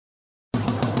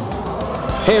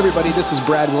Hey everybody, this is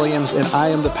Brad Williams and I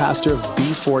am the pastor of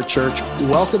B4 Church.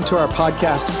 Welcome to our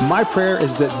podcast. My prayer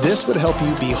is that this would help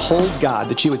you behold God,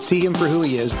 that you would see him for who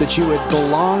he is, that you would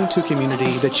belong to community,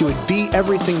 that you would be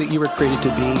everything that you were created to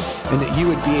be, and that you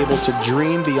would be able to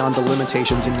dream beyond the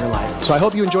limitations in your life. So I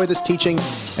hope you enjoy this teaching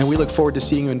and we look forward to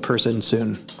seeing you in person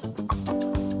soon.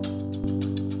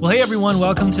 Well, hey everyone,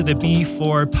 welcome to the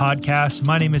B4 podcast.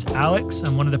 My name is Alex.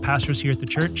 I'm one of the pastors here at the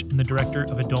church and the director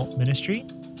of adult ministry.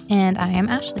 And I am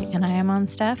Ashleigh, and I am on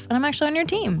staff, and I'm actually on your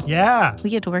team. Yeah. We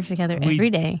get to work together every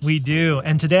day. We do.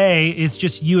 And today, it's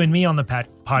just you and me on the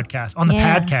podcast.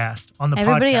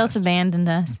 Everybody else abandoned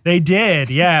us. They did,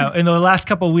 yeah. In the last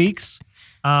couple of weeks,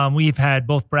 we've had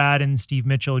both Brad and Steve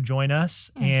Mitchell join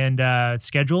us, and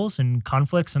schedules and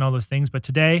conflicts and all those things. But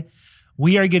today,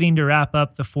 we are getting to wrap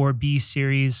up the 4B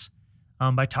series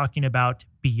by talking about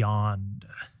Beyond.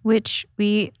 Which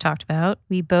we talked about.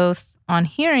 We both, on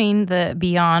hearing the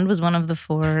Beyond was one of the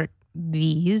 4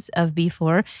 B's of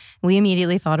B4, we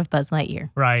immediately thought of Buzz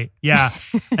Lightyear. Right, yeah.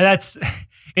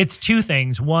 It's two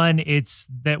things. One, it's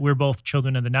that we're both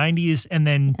children of the 90s. And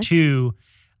then two,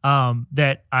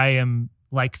 that I am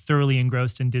like thoroughly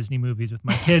engrossed in Disney movies with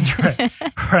my kids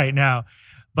right now.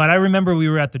 But I remember we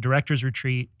were at the director's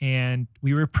retreat and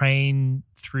we were praying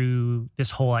through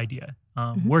this whole idea,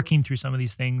 working through some of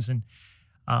these things. And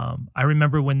I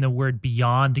remember when the word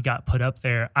beyond got put up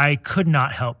there, I could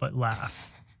not help but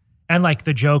laugh. And like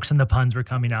the jokes and the puns were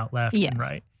coming out left and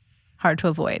right. Hard to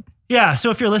avoid. Yeah. So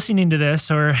if you're listening to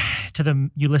this or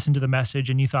you listened to the message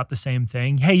and you thought the same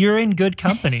thing, hey, you're in good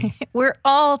company. We're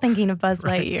all thinking of Buzz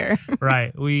Lightyear.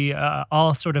 Right. We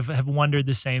all sort of have wondered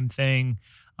the same thing.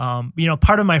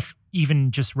 Part of my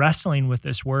even just wrestling with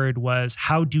this word was,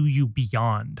 how do you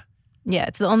beyond? Yeah,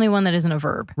 it's the only one that isn't a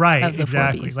verb. Right, of the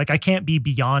exactly. 4 B's. Like I can't be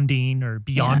beyonding or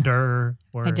beyonder.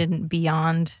 Or I didn't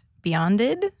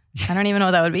beyonded. I don't even know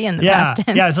what that would be in the past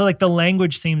tense. Yeah, so like the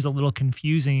language seems a little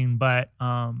confusing, but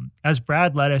as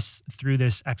Brad led us through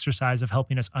this exercise of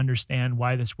helping us understand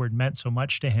why this word meant so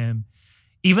much to him,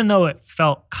 even though it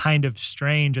felt kind of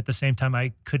strange, at the same time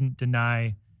I couldn't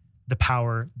deny the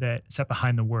power that sat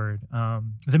behind the word,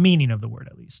 the meaning of the word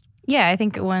at least. Yeah, I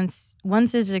think once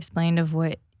it's explained of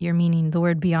what you're meaning, the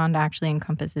word beyond actually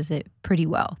encompasses it pretty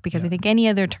well. Because I think any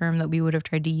other term that we would have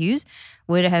tried to use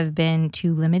would have been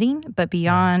too limiting. But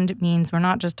beyond means we're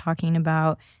not just talking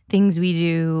about things we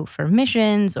do for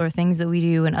missions or things that we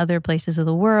do in other places of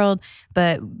the world,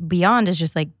 but beyond is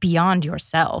just like beyond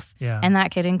yourself. Yeah. And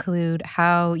that could include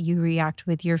how you react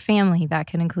with your family. That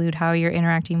could include how you're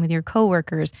interacting with your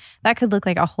coworkers. That could look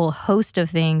like a whole host of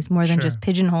things more than just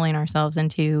pigeonholing ourselves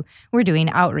into we're doing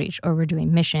outreach or we're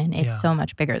doing mission. It's so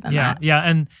much bigger than that. Yeah.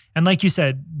 And like you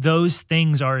said, those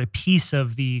things are a piece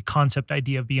of the concept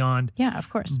idea of beyond. Yeah, of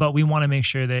course. But we want to make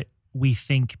sure that we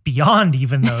think beyond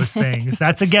even those things.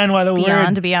 That's again why the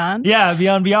word beyond. Yeah,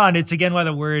 beyond. It's again why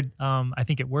the word I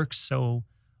think it works so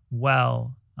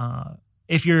well.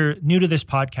 If you're new to this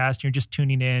podcast, you're just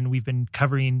tuning in, we've been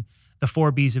covering the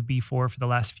 4 B's of B4 for the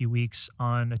last few weeks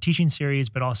on a teaching series,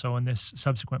 but also in this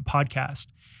subsequent podcast.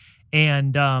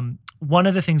 And one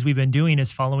of the things we've been doing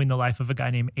is following the life of a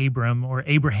guy named Abram or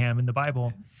Abraham in the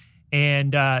Bible.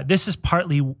 And this is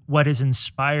partly what has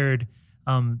inspired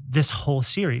this whole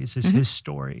series is his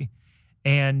story.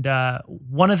 And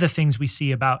one of the things we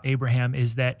see about Abraham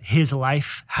is that his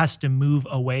life has to move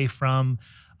away from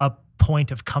a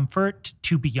point of comfort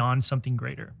to beyond something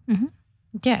greater. Mm-hmm.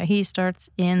 Yeah, he starts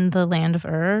in the land of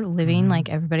Ur, living like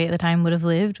everybody at the time would have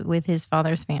lived with his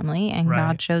father's family. And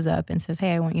God shows up and says,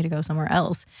 hey, I want you to go somewhere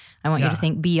else. I want you to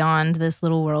think beyond this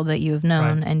little world that you have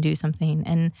known and do something.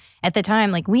 And at the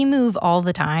time, like we move all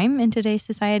the time in today's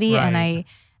society. And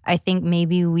I think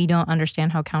maybe we don't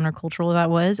understand how countercultural that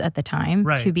was at the time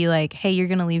to be like, hey, you're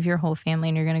going to leave your whole family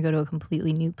and you're going to go to a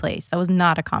completely new place. That was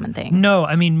not a common thing. No,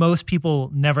 I mean, most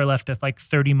people never left a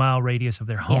 30-mile radius of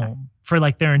their home for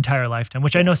like their entire lifetime,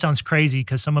 which I know sounds crazy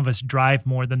because some of us drive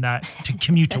more than that to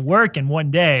commute to work in one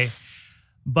day.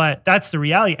 But that's the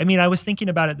reality. I mean, I was thinking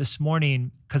about it this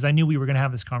morning because I knew we were going to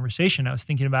have this conversation. I was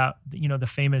thinking about, the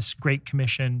famous Great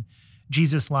Commission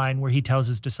Jesus line where he tells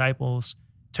his disciples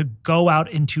to go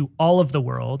out into all of the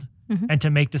world and to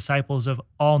make disciples of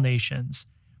all nations.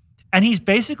 And he's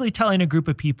basically telling a group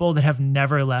of people that have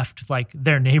never left like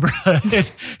their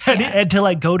neighborhood and to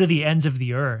like go to the ends of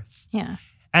the earth. Yeah.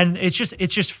 And it's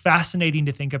just fascinating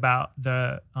to think about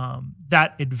the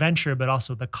that adventure, but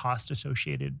also the cost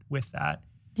associated with that.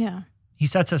 Yeah. He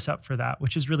sets us up for that,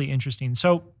 which is really interesting.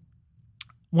 So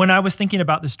when I was thinking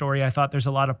about the story, I thought there's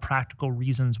a lot of practical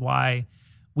reasons why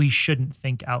we shouldn't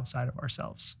think outside of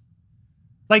ourselves.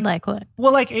 Like what?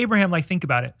 Well, like Abraham, like think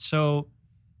about it. So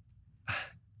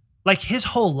like his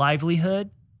whole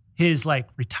livelihood, his like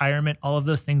retirement, all of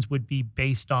those things would be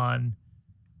based on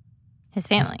his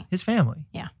family. His family.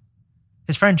 Yeah.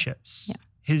 His friendships. Yeah.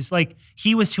 His like,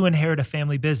 he was to inherit a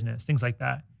family business, things like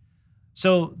that.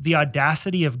 So the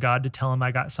audacity of God to tell him,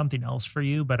 I got something else for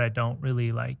you, but I don't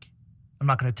really like, I'm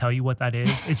not going to tell you what that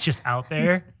is. It's just out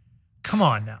there. Come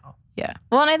on now. Yeah.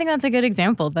 Well, and I think that's a good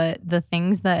example that the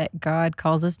things that God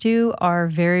calls us to are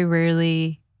very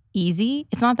rarely easy.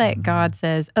 It's not that God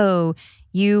says, oh,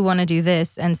 you want to do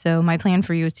this, and so my plan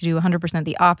for you is to do 100%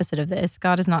 the opposite of this.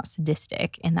 God is not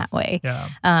sadistic in that way. Yeah.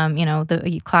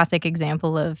 The classic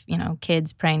example of,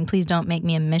 kids praying, please don't make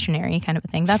me a missionary kind of a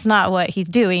thing. That's not what he's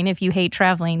doing. If you hate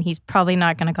traveling, he's probably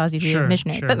not going to cause you to be a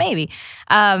missionary, but maybe.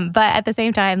 But at the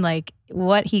same time, like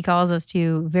what he calls us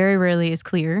to very rarely is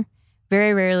clear,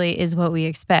 very rarely is what we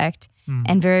expect,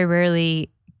 and very rarely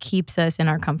keeps us in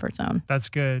our comfort zone. That's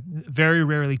good. Very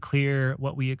rarely clear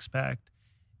what we expect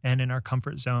and in our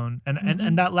comfort zone.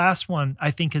 And that last one,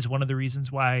 I think, is one of the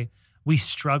reasons why we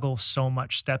struggle so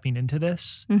much stepping into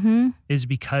this, is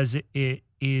because it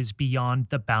is beyond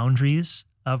the boundaries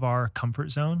of our comfort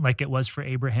zone, like it was for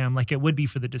Abraham, like it would be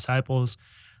for the disciples,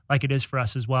 like it is for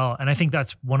us as well. And I think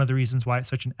that's one of the reasons why it's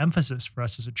such an emphasis for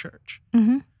us as a church.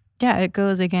 Yeah, it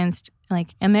goes against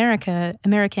like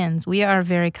Americans. We are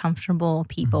very comfortable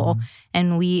people,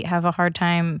 and we have a hard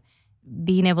time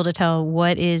being able to tell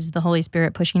what is the Holy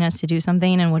Spirit pushing us to do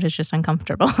something and what is just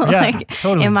uncomfortable. Yeah,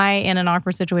 totally. Am I in an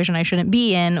awkward situation I shouldn't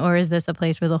be in, or is this a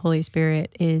place where the Holy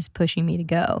Spirit is pushing me to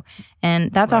go?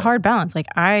 And that's a hard balance. Like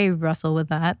I wrestle with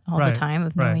that all the time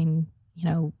of knowing,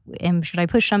 should I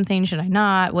push something? Should I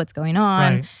not? What's going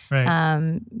on?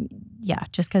 Yeah,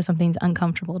 just because something's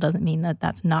uncomfortable doesn't mean that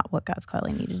that's not what God's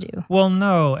calling you to do. Well,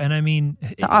 no. And I mean,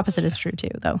 the opposite is true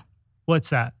too, though. What's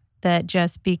that? That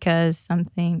just because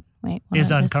something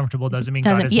is uncomfortable doesn't mean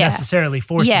God is necessarily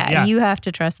forcing. Yeah, you have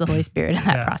to trust the Holy Spirit in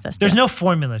that process. There's no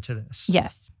formula to this.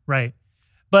 Yes. Right.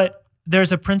 But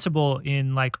there's a principle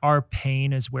in like our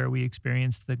pain is where we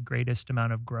experience the greatest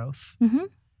amount of growth.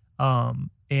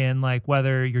 And like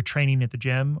whether you're training at the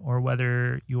gym or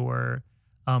whether you're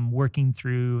working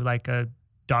through like a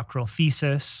doctoral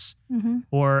thesis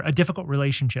or a difficult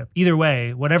relationship, either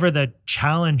way, whatever the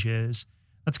challenge is,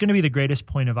 that's going to be the greatest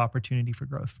point of opportunity for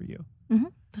growth for you.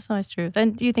 That's always true.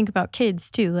 And you think about kids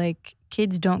too, like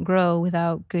kids don't grow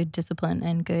without good discipline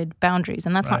and good boundaries.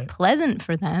 And that's not pleasant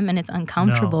for them and it's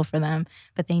uncomfortable for them,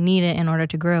 but they need it in order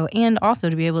to grow and also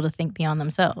to be able to think beyond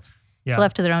themselves. If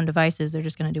left to their own devices, they're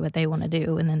just going to do what they want to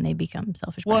do, and then they become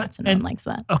selfish brats, and no one likes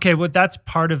that. Okay, well, that's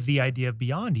part of the idea of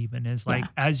beyond. Even is like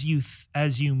as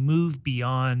you move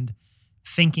beyond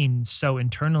thinking so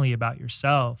internally about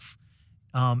yourself,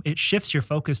 it shifts your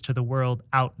focus to the world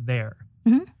out there.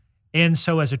 And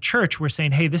so, as a church, we're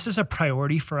saying, hey, this is a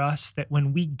priority for us. That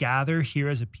when we gather here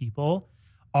as a people,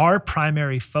 our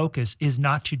primary focus is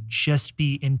not to just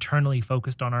be internally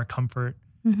focused on our comfort,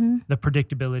 the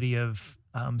predictability of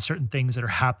certain things that are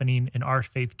happening in our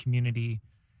faith community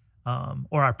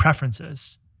or our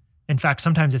preferences. In fact,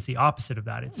 sometimes it's the opposite of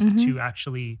that. It's to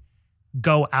actually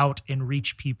go out and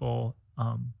reach people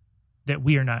that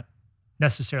we are not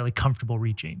necessarily comfortable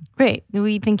reaching. Right.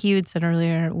 We think you had said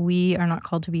earlier, we are not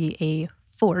called to be a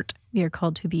fort. We are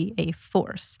called to be a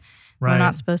force. We're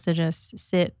not supposed to just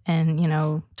sit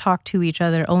and, talk to each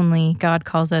other only. God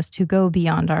calls us to go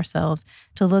beyond ourselves,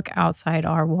 to look outside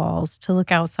our walls, to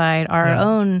look outside our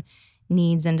own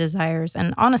needs and desires.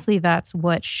 And honestly, that's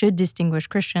what should distinguish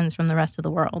Christians from the rest of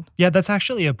the world. Yeah, that's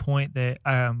actually a point that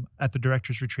at the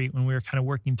director's retreat, when we were kind of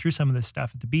working through some of this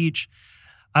stuff at the beach,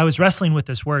 I was wrestling with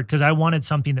this word because I wanted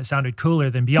something that sounded cooler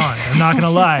than beyond. I'm not going to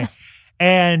lie.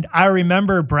 And I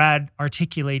remember Brad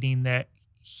articulating that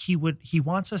he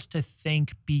wants us to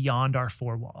think beyond our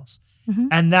four walls.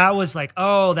 And that was like,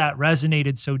 oh, that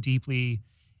resonated so deeply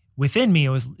within me. It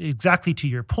was exactly to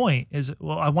your point is,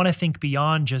 well, I want to think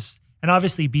beyond just, and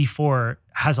obviously B4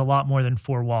 has a lot more than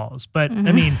four walls, but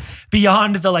I mean,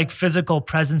 beyond the like physical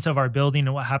presence of our building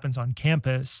and what happens on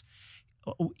campus,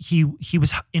 he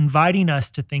was inviting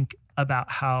us to think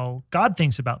about how God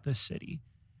thinks about this city,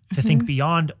 to think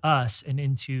beyond us and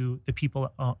into the people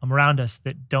around us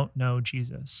that don't know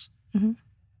Jesus.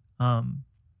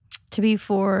 To be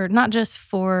for, not just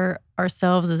for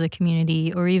ourselves as a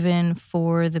community or even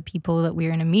for the people that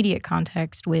we're in immediate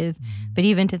context with, but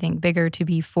even to think bigger, to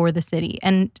be for the city.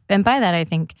 And by that, I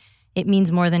think it means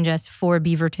more than just for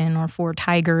Beaverton or for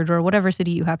Tigard or whatever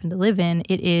city you happen to live in.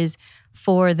 It is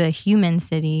for the human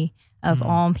city of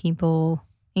all people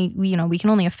we can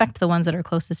only affect the ones that are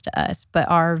closest to us, but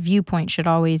our viewpoint should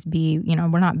always be,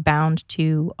 we're not bound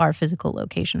to our physical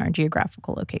location, our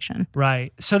geographical location.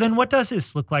 Right. So then what does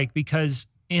this look like? Because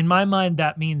in my mind,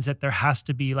 that means that there has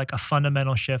to be like a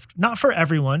fundamental shift, not for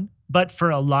everyone, but for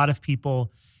a lot of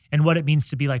people, and what it means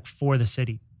to be like for the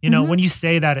city. When you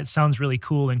say that, it sounds really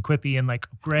cool and quippy and like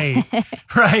great,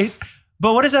 right?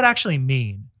 But what does that actually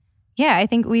mean? Yeah, I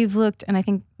think we've looked, and I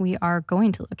think we are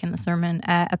going to look in the sermon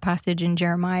at a passage in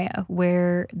Jeremiah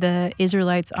where the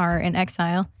Israelites are in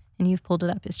exile, and you've pulled it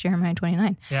up. It's Jeremiah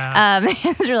 29. Yeah.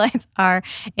 The Israelites are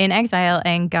in exile,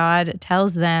 and God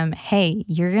tells them, hey,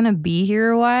 you're going to be here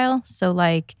a while, so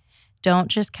like don't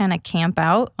just kind of camp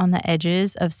out on the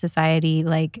edges of society,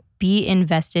 like be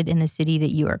invested in the city that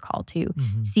you are called to.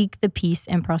 Mm-hmm. Seek the peace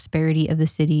and prosperity of the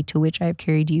city to which I have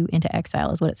carried you into exile,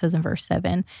 is what it says in verse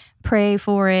 7. Pray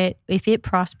for it. If it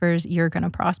prospers, you're going to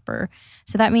prosper.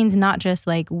 So that means not just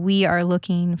like we are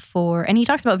looking for, and he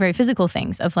talks about very physical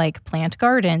things of like plant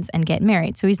gardens and get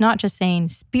married. So he's not just saying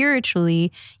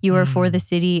spiritually you are for the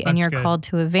city and you're called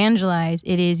to evangelize.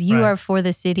 It is you are for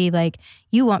the city, like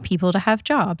you want people to have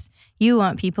jobs. You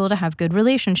want people to have good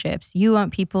relationships. You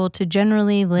want people to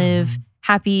generally live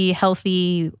happy,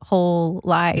 healthy, whole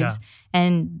lives. Yeah.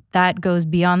 And that goes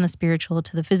beyond the spiritual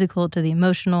to the physical, to the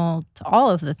emotional, to all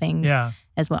of the things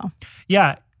as well.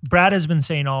 Yeah. Brad has been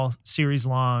saying all series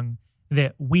long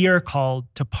that we are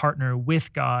called to partner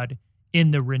with God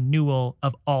in the renewal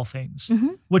of all things,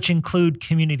 which include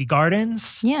community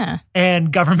gardens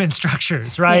and government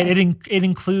structures, right? Yes. It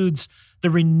includes the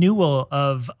renewal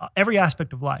of every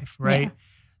aspect of life, right? Yeah.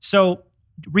 So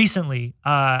recently,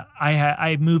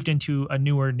 I moved into a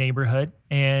newer neighborhood,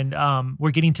 and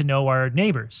we're getting to know our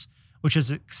neighbors, which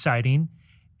is exciting.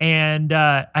 And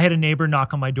I had a neighbor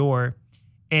knock on my door,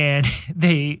 and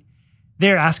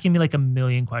they're asking me like a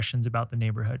million questions about the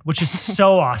neighborhood, which is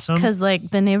so awesome. Because like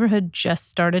the neighborhood just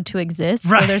started to exist,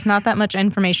 so there's not that much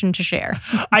information to share.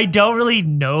 I don't really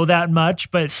know that much,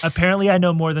 but apparently I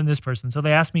know more than this person. So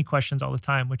they ask me questions all the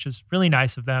time, which is really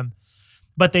nice of them.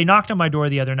 But they knocked on my door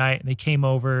the other night, and they came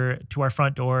over to our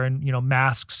front door, and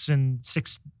masks and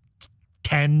 6,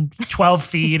 10, 12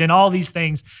 feet and all these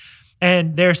things.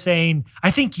 And they're saying, I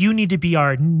think you need to be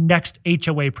our next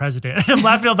HOA president. And I'm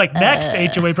laughing. I was like, next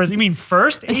HOA president? You mean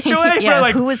first HOA? Yeah,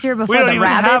 like, who was here before the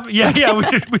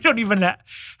rabbits? We don't even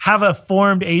have a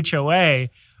formed HOA.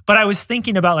 But I was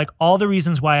thinking about like all the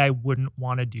reasons why I wouldn't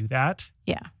want to do that.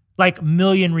 Yeah. Like a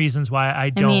million reasons why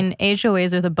I don't. I mean,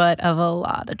 HOAs are the butt of a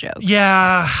lot of jokes.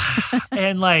 Yeah.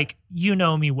 And like, you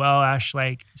know me well, Ash,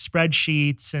 like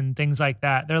spreadsheets and things like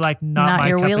that. They're like not my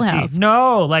your cup wheelhouse. Of tea.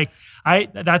 No, like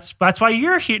that's why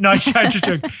you're here. No, I just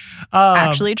joke.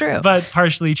 Actually true. But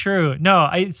partially true. No,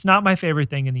 it's not my favorite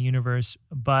thing in the universe.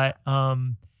 But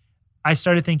I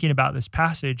started thinking about this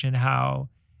passage and how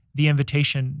the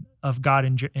invitation of God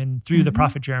and through the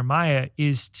prophet Jeremiah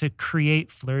is to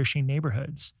create flourishing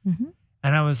neighborhoods.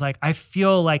 And I was like, I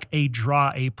feel like a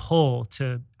pull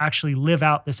to actually live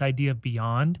out this idea of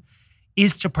beyond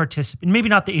is to participate, maybe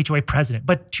not the HOA president,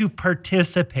 but to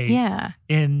participate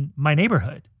in my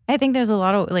neighborhood. I think there's a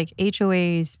lot of like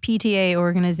HOAs, PTA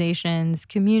organizations,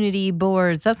 community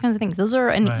boards, those kinds of things. Those are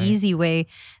an easy way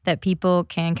that people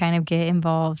can kind of get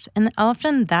involved. And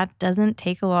often that doesn't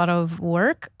take a lot of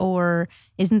work or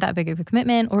isn't that big of a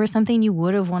commitment or something you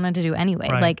would have wanted to do anyway.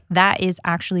 Right. Like that is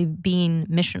actually being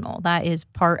missional. That is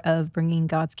part of bringing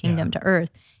God's kingdom to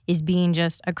earth, is being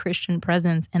just a Christian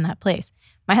presence in that place.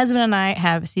 My husband and I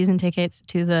have season tickets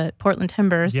to the Portland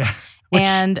Timbers. Yeah. Which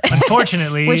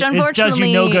unfortunately does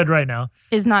you no good right now.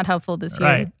 Is not helpful this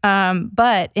year. Right.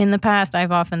 But in the past,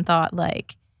 I've often thought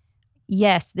like,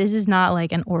 yes, this is not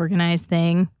like an organized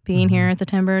thing being here at the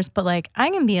Timbers, but like I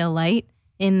can be a light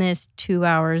in this 2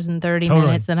 hours and 30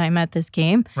 minutes that I'm at this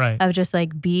game of just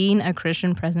like being a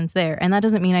Christian presence there. And that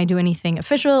doesn't mean I do anything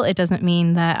official. It doesn't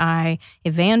mean that I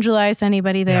evangelize to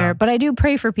anybody there, but I do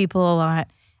pray for people a lot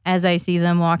as I see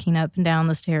them walking up and down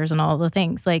the stairs and all the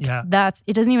things. Like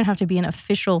it doesn't even have to be an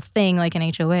official thing like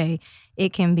an HOA.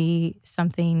 It can be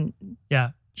something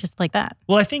just like that.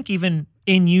 Well, I think even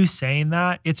in you saying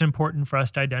that, it's important for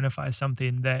us to identify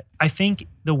something that I think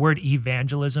the word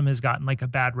evangelism has gotten like a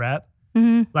bad rep.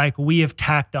 Like we have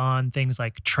tacked on things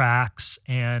like tracts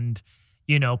and,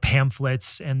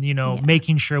 pamphlets and,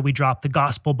 making sure we drop the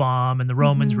gospel bomb and the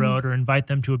Romans road or invite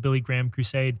them to a Billy Graham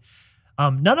crusade.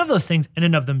 None of those things in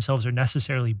and of themselves are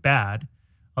necessarily bad,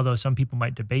 although some people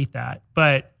might debate that.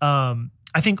 But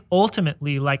I think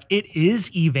ultimately, like it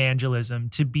is evangelism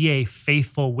to be a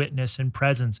faithful witness and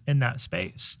presence in that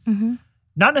space.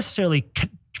 Not necessarily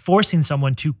forcing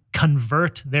someone to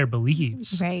convert their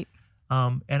beliefs. Right.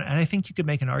 And I think you could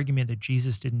make an argument that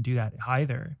Jesus didn't do that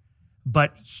either,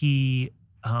 but he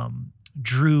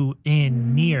drew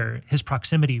in near. His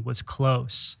proximity was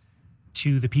close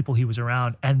to the people he was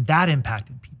around, and that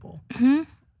impacted people. Mm-hmm.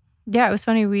 Yeah, it was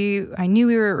funny. I knew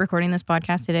we were recording this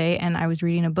podcast today, and I was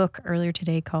reading a book earlier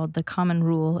today called The Common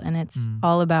Rule, and it's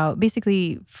all about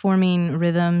basically forming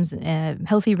rhythms,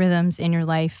 healthy rhythms in your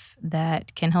life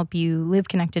that can help you live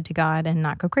connected to God and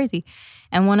not go crazy.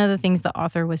 And one of the things the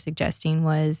author was suggesting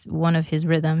was one of his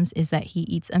rhythms is that he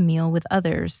eats a meal with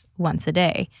others once a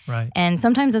day. Right. And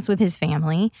sometimes it's with his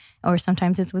family, or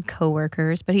sometimes it's with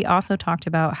coworkers, but he also talked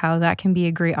about how that can be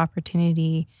a great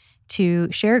opportunity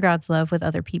to share God's love with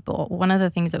other people. One of the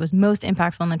things that was most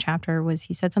impactful in the chapter was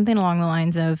he said something along the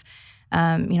lines of,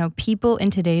 people in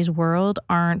today's world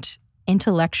aren't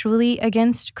intellectually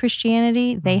against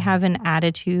Christianity. They have an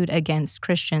attitude against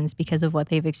Christians because of what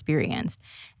they've experienced.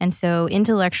 And so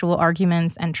intellectual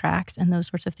arguments and tracts and those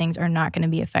sorts of things are not going to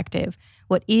be effective.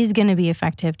 What is going to be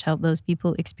effective to help those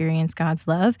people experience God's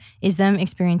love is them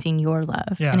experiencing your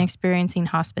love and experiencing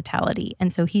hospitality.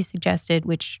 And so he suggested,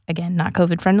 which again, not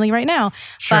COVID friendly right now,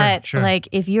 but like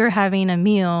if you're having a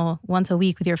meal once a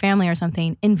week with your family or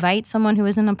something, invite someone who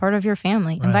isn't a part of your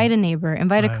family. Right. Invite a neighbor,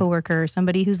 invite a coworker,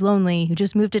 somebody who's lonely, who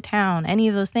just moved to town, any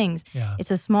of those things. Yeah.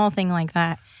 It's a small thing like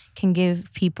that can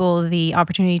give people the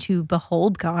opportunity to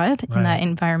behold God in that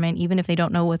environment, even if they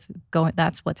don't know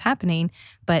that's what's happening.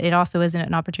 But it also is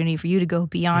an opportunity for you to go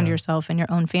beyond yourself and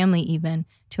your own family even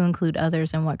to include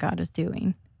others in what God is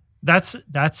doing. That's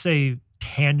a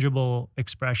tangible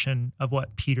expression of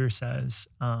what Peter says,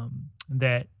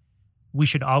 that we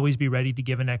should always be ready to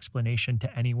give an explanation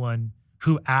to anyone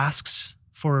who asks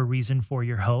for a reason for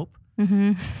your hope.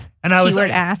 Mm-hmm. And I was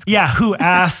like, asks. Yeah, who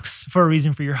asks for a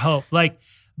reason for your hope? Like,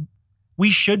 we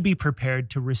should be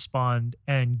prepared to respond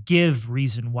and give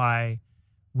reason why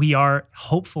we are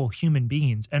hopeful human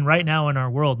beings. And right now in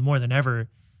our world, more than ever,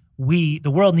 the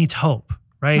world needs hope,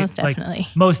 right? Most definitely.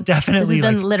 Like, most definitely. This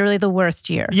has been literally the worst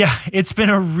year. Yeah, it's been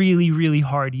a really, really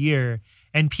hard year.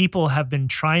 And people have been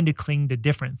trying to cling to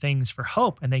different things for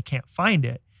hope, and they can't find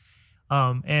it.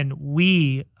 And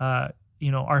we,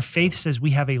 our faith says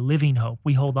we have a living hope.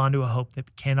 We hold on to a hope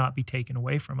that cannot be taken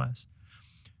away from us.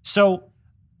 So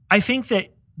I think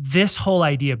that this whole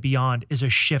idea beyond is a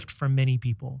shift for many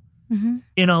people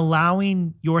in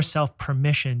allowing yourself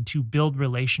permission to build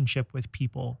relationship with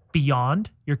people beyond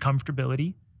your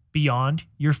comfortability, beyond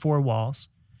your four walls,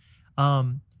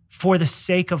 for the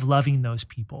sake of loving those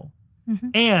people,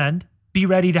 and be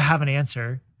ready to have an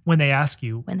answer when they ask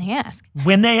you. When they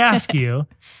ask you,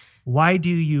 why do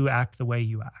you act the way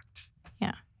you act?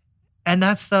 Yeah. And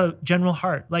that's the general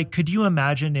heart. Like, could you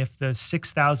imagine if the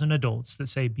 6,000 adults that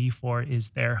say B4 is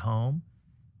their home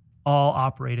all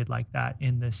operated like that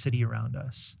in the city around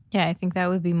us? Yeah, I think that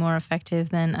would be more effective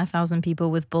than 1,000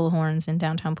 people with bullhorns in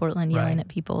downtown Portland yelling at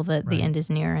people that the end is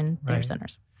near and they're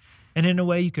sinners. And in a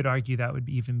way, you could argue that would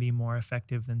even be more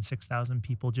effective than 6,000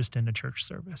 people just in a church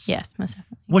service. Yes, most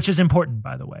definitely. Which is important,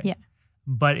 by the way. Yeah.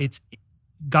 But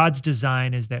God's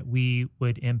design is that we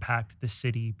would impact the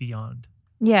city beyond.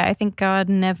 Yeah, I think God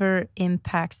never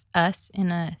impacts us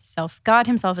God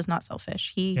himself is not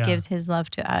selfish. He gives his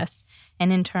love to us.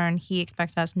 And in turn, he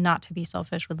expects us not to be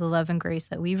selfish with the love and grace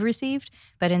that we've received,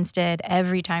 but instead,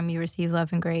 every time we receive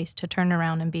love and grace, to turn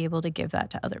around and be able to give that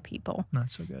to other people.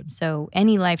 That's so good. So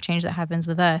any life change that happens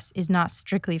with us is not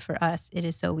strictly for us. It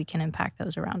is so we can impact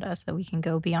those around us, that we can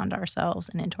go beyond ourselves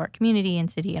and into our community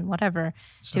and city and whatever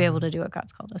to be able to do what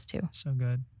God's called us to. So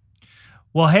good.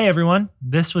 Well, hey, everyone,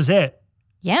 this was it.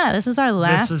 Yeah, this was our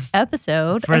last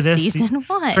episode of season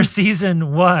 1. For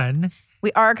season 1.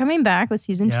 We are coming back with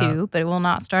season 2, but it will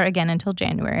not start again until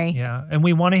January. Yeah, and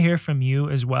we want to hear from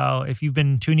you as well. If you've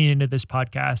been tuning into this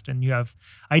podcast and you have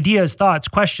ideas, thoughts,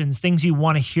 questions, things you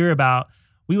want to hear about,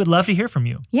 we would love to hear from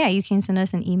you. Yeah, you can send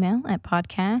us an email at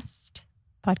podcast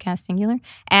singular,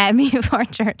 at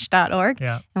beforechurch.org.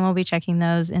 Yeah. And we'll be checking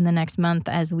those in the next month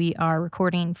as we are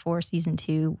recording for season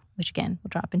 2, which again will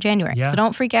drop in January. Yeah. So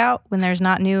don't freak out when there's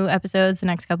not new episodes the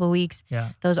next couple of weeks. Yeah.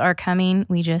 Those are coming.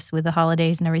 We just, with the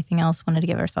holidays and everything else, wanted to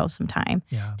give ourselves some time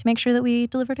to make sure that we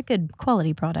delivered a good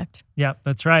quality product. Yeah,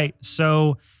 that's right.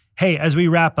 So, hey, as we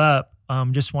wrap up,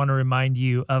 just want to remind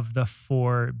you of the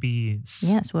 4 B's.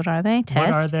 Yes, what are they? Test.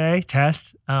 What are they?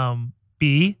 Test.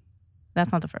 B.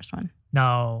 That's not the first one.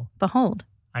 No. Behold.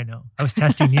 I know. I was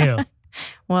testing you.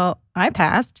 Well, I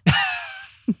passed.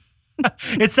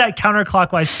 It's that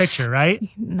counterclockwise picture, right?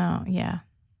 No, yeah.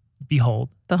 Behold.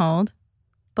 Behold.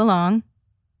 Belong.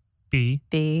 Be.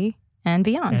 And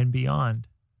beyond. And beyond.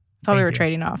 Thought we were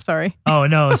trading off. Sorry. Oh,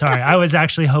 no, sorry. I was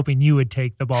actually hoping you would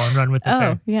take the ball and run with it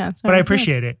there. Yeah. Sorry. But I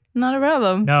appreciate it. Not a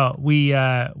problem. No,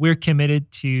 we're committed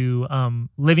to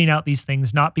living out these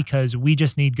things, not because we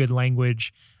just need good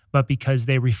language, but because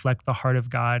they reflect the heart of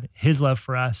God, his love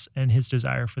for us, and his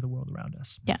desire for the world around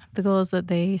us. Yeah. The goal is that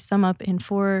they sum up in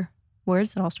 4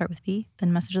 words that all start with B,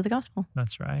 then message of the gospel.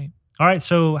 That's right. All right.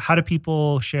 So how do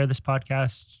people share this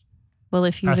podcast? Well,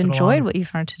 if you've enjoyed what you've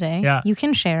heard today, you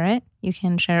can share it. You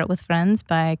can share it with friends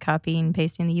by copying and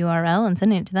pasting the URL and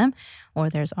sending it to them, or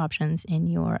there's options in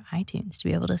your iTunes to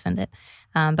be able to send it.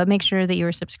 But make sure that you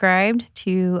are subscribed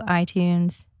to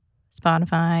iTunes,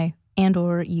 Spotify, and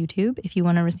or YouTube if you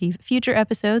want to receive future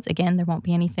episodes. Again, there won't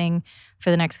be anything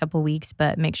for the next couple of weeks,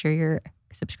 but make sure you're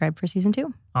subscribed for season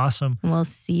 2. Awesome. And we'll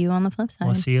see you on the flip side.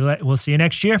 We'll see you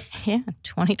next year. Yeah,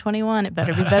 2021. It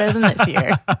better be better than this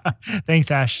year.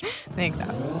 Thanks, Ash. Thanks,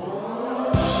 Alex.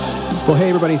 Well, hey,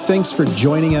 everybody, thanks for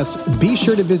joining us. Be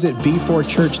sure to visit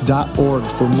b4church.org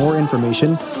for more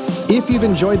information. If you've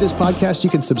enjoyed this podcast, you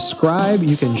can subscribe,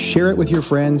 you can share it with your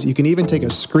friends, you can even take a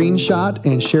screenshot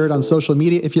and share it on social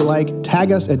media if you like.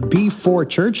 Tag us at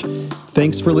B4Church.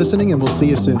 Thanks for listening, and we'll see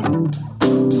you soon.